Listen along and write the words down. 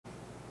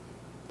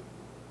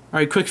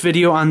Alright, quick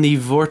video on the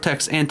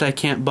Vortex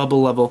anti-cant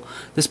bubble level.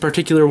 This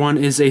particular one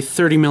is a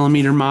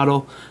 30mm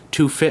model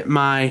to fit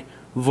my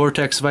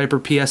Vortex Viper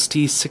PST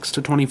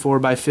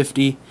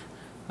 6-24x50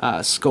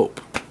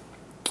 scope.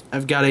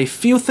 I've got a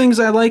few things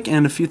I like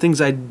and a few things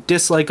I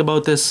dislike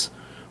about this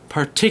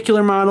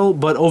particular model,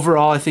 but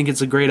overall I think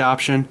it's a great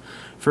option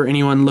for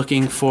anyone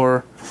looking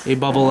for a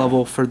bubble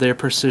level for their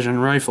precision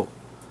rifle.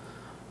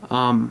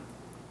 All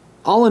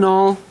in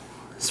all,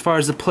 as far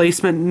as the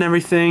placement and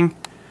everything,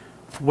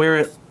 where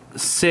it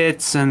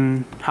sits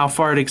and how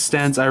far it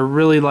extends, I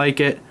really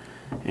like it,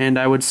 and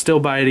I would still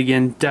buy it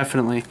again,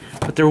 definitely.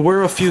 But there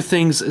were a few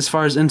things as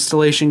far as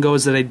installation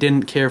goes that I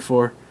didn't care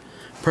for.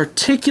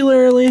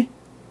 Particularly,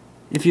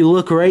 if you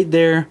look right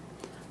there,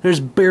 there's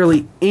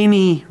barely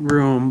any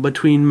room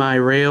between my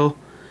rail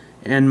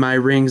and my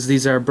rings.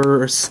 These are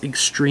Burris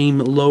Extreme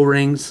low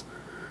rings.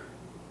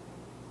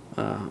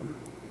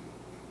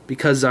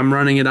 Because I'm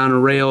running it on a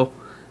rail,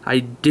 I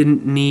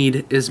didn't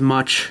need as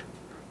much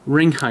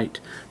ring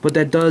height, but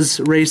that does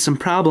raise some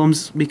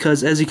problems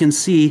because, as you can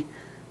see,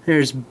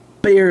 there's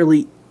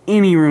barely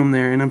any room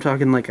there, and I'm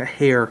talking like a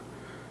hair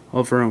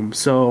of room.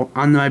 So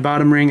on my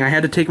bottom ring, I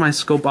had to take my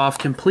scope off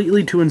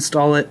completely to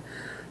install it.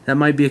 That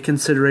might be a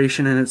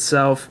consideration in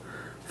itself.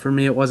 For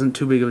me, it wasn't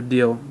too big of a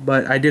deal,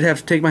 but I did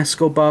have to take my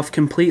scope off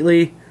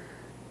completely,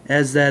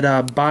 as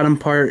that bottom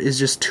part is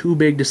just too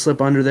big to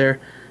slip under there,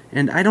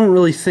 and I don't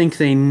really think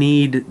they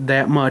need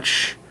that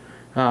much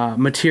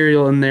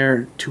material in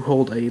there to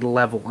hold a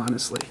level,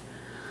 honestly.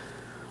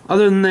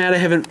 Other than that, I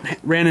haven't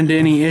ran into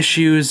any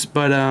issues,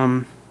 but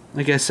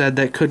like I said,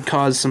 that could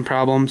cause some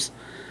problems.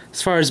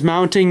 As far as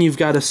mounting, you've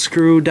got a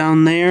screw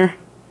down there.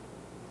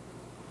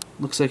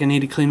 Looks like I need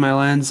to clean my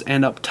lens,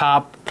 and up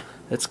top.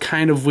 That's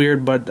kind of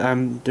weird, but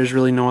there's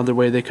really no other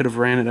way they could have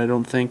ran it, I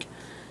don't think.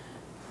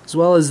 As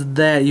well as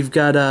that, you've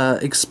got a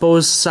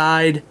exposed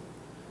side,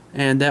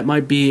 and that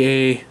might be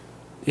a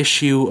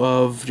issue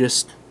of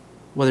just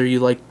whether you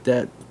like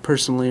that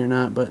personally or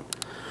not. But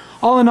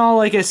all in all,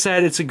 like I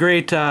said, it's a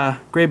great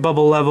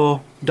bubble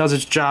level. Does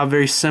its job,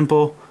 very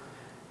simple,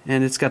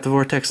 and it's got the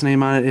Vortex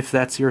name on it if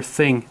that's your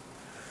thing.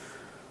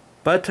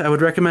 But I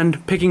would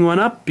recommend picking one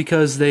up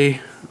because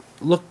they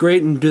look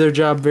great and do their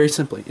job very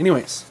simply.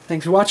 Anyways,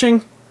 thanks for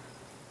watching.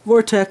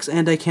 Vortex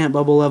anti-cant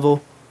bubble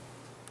level.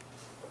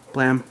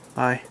 Blam.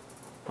 Bye.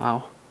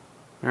 Wow.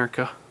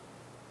 America.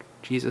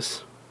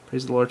 Jesus.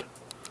 Praise the Lord.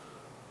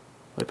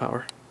 White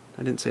power.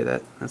 I didn't say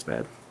that. That's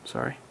bad.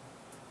 Sorry.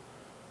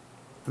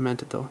 I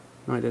meant it though.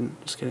 No, I didn't.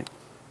 Just kidding.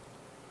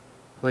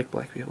 I like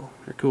black people.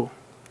 They're cool.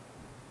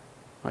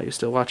 Why are you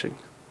still watching?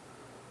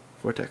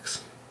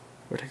 Vortex.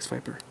 Vortex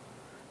Viper.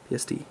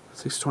 PST.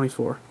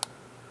 624.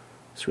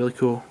 It's really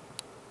cool.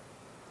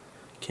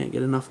 Can't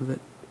get enough of it.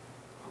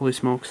 Holy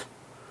smokes.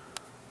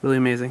 Really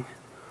amazing.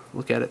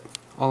 Look at it.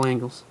 All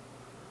angles.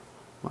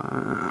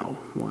 Wow.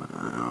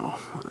 Wow.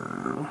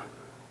 Wow.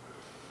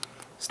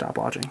 Stop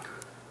watching.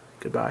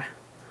 Goodbye.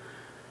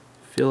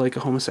 Feel like a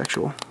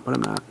homosexual, but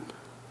I'm not.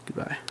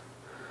 Goodbye.